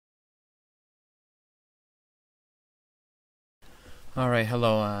Alright,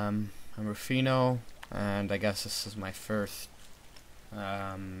 hello, I'm Rufino, and I guess this is my first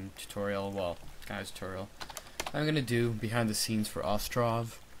tutorial, well, kind of tutorial. I'm gonna do behind the scenes for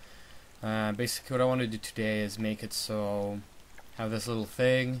Ostrov. Basically what I want to do today is make it so have this little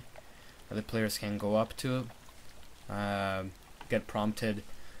thing that the players can go up to, get prompted,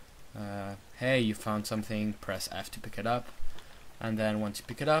 hey, you found something, press F to pick it up, and then once you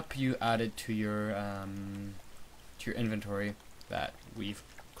pick it up, you add it to your inventory that we've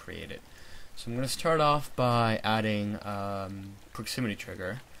created. So I'm going to start off by adding proximity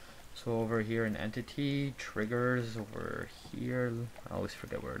trigger. So over here in entity, triggers over here, I always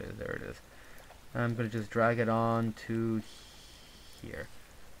forget where it is, there it is. I'm going to just drag it on to here.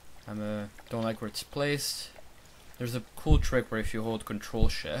 Don't like where it's placed. There's a cool trick where if you hold Control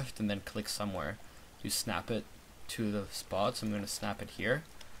Shift and then click somewhere, you snap it to the spot. So I'm going to snap it here.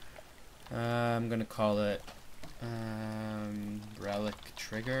 I'm going to call it relic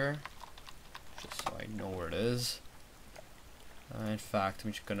trigger, just so I know where it is. In fact,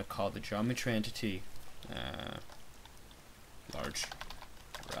 I'm just going to call the geometry entity large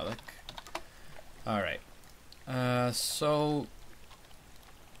relic. Alright, so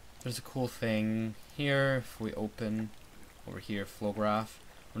there's a cool thing here. If we open over here, flow graph,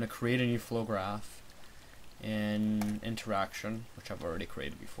 I'm going to create a new flow graph in interaction, which I've already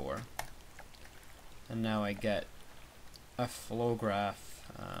created before. And now I get a flow graph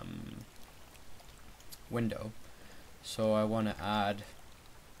window. So I want to add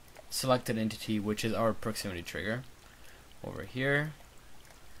selected entity, which is our proximity trigger, over here.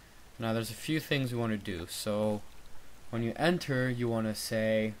 Now there's a few things we want to do. So when you enter, you want to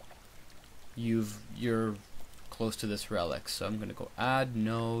say you're close to this relic. So I'm going to go add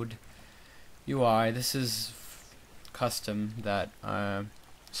node UI. This is custom that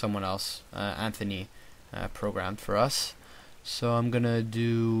someone else, Anthony, programmed for us. So I'm gonna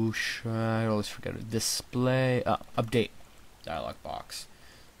do, I always forget it, display, update dialog box.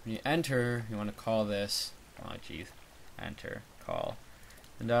 When you enter, you want to call this, oh geez, enter, call,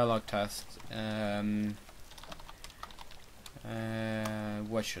 and dialog test,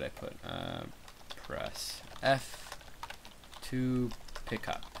 what should I put, press F to pick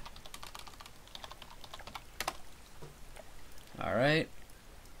up. Alright,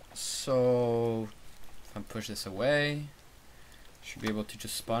 so if I push this away, should be able to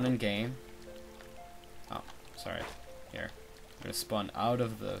just spawn in game. Oh, sorry. Here. I'm going to spawn out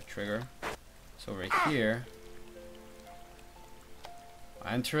of the trigger. So right here,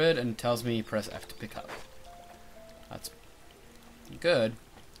 I enter it and it tells me press F to pick up. That's good.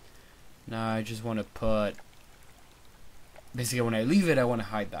 Now I just want to put, basically when I leave it I want to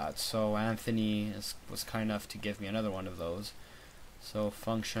hide that. So Anthony was kind enough to give me another one of those. So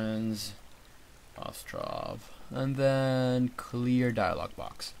functions, Ostrov, and then clear dialog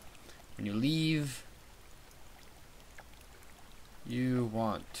box. When you leave, you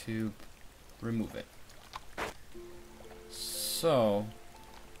want to remove it. So,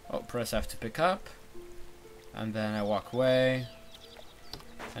 press F to pick up, and then I walk away,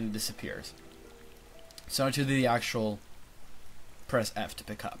 and it disappears. So to the actual press F to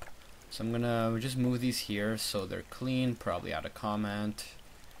pick up. So I'm gonna just move these here so they're clean, probably add a comment,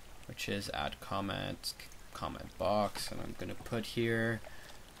 which is add comment box, and I'm gonna put here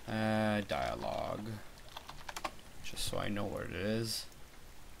dialog, just so I know where it is.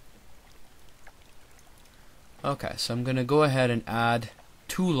 Okay, so I'm gonna go ahead and add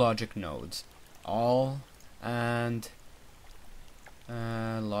two logic nodes, all and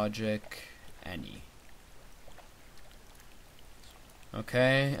logic any.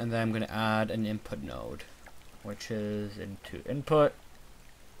 Okay, and then I'm gonna add an input node, which is into input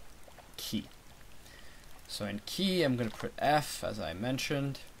key. So in key, I'm going to put F, as I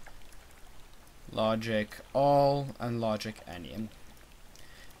mentioned, logic all, and logic any.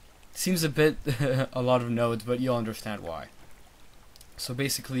 Seems a bit a lot of nodes, but you'll understand why. So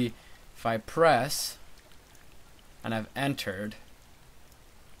basically, if I press and I've entered,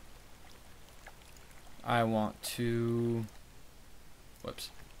 I want to, whoops,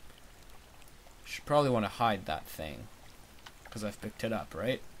 should probably want to hide that thing because I've picked it up,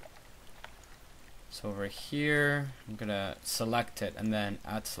 right? So over here, I'm gonna select it and then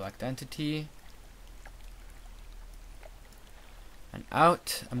add select entity. And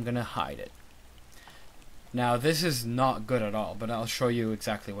out, I'm gonna hide it. Now this is not good at all, but I'll show you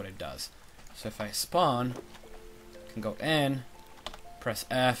exactly what it does. So if I spawn, I can go in, press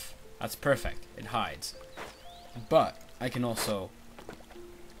F, that's perfect, it hides. But I can also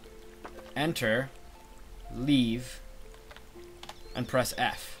enter, leave, and press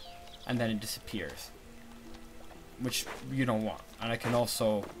F. And then it disappears. which you don't want. And I can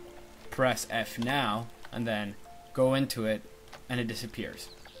also press F now and then go into it and it disappears.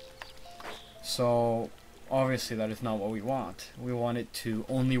 So obviously that is not what we want. We want it to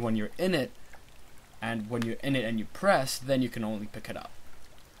only when you're in it, and when you're in it and you press, then you can only pick it up.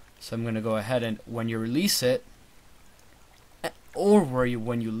 So I'm going to go ahead and when you release it, or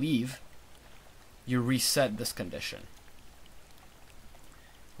when you leave, you reset this condition,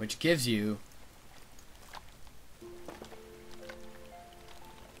 which gives you,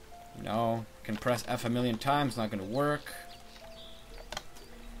 you can press F a million times, not going to work,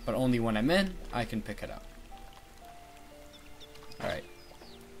 but only when I'm in, I can pick it up. Alright.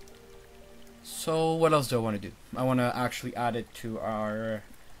 So what else do I want to do? I want to actually add it to our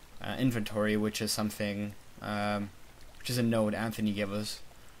inventory, which is something, which is a node Anthony gave us,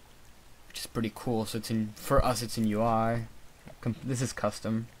 which is pretty cool. So it's for us it's in UI. This is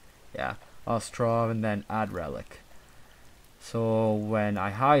custom, yeah. Ostrov and then add relic. So when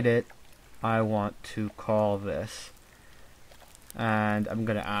I hide it, I want to call this, and I'm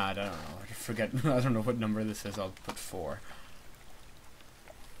gonna add, I don't know, I forget, I don't know what number this is. I'll put 4.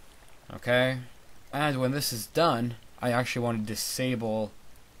 Okay, and when this is done, I actually want to disable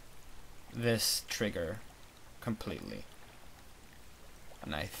this trigger completely.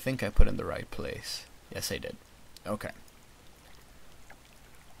 And I think I put in the right place. Yes, I did. Okay.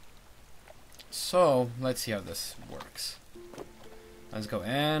 So let's see how this works. Let's go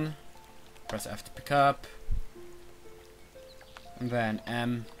in, press F to pick up, and then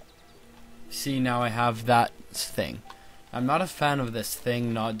M. See, now I have that thing. I'm not a fan of this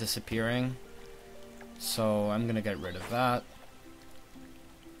thing not disappearing, so I'm gonna get rid of that.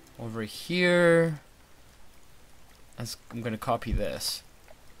 Over here, I'm gonna copy this.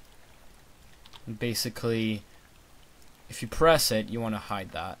 And basically, if you press it, you want to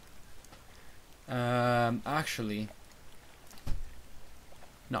hide that. Actually,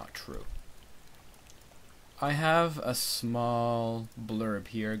 not true. I have a small blurb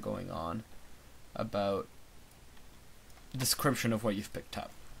here going on about description of what you've picked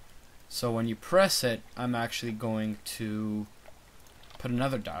up. So when you press it, I'm actually going to put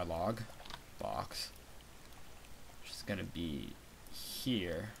another dialog box, which is going to be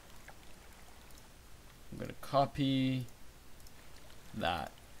here. I'm going to copy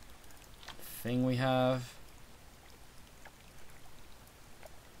that thing we have,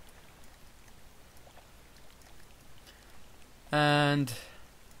 and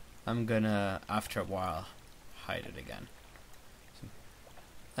I'm gonna, after a while, hide it again.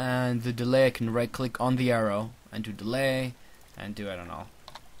 And the delay, I can right click on the arrow and do delay and do, I don't know,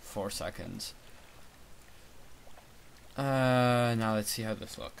 4 seconds. Now let's see how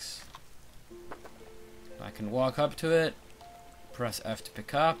this looks. I can walk up to it, press F to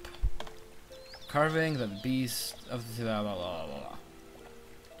pick up, carving, the beast of the blah blah blah blah.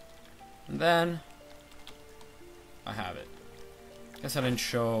 And then I have it. Guess I didn't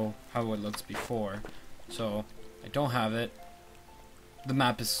show how it looks before, so I don't have it. The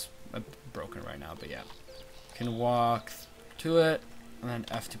map is broken right now, but yeah. Can walk to it, and then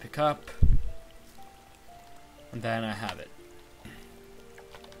F to pick up, and then I have it.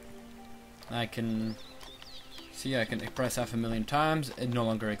 I can see, I can press F a million times, it no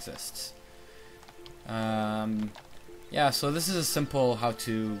longer exists. Yeah, so this is a simple how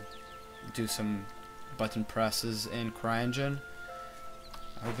to do some button presses in CryEngine.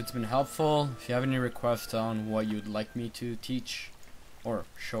 I hope it's been helpful. If you have any requests on what you'd like me to teach or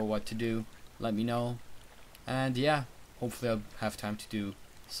show what to do, let me know. And yeah, hopefully I'll have time to do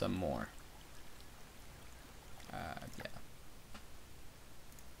some more. Yeah.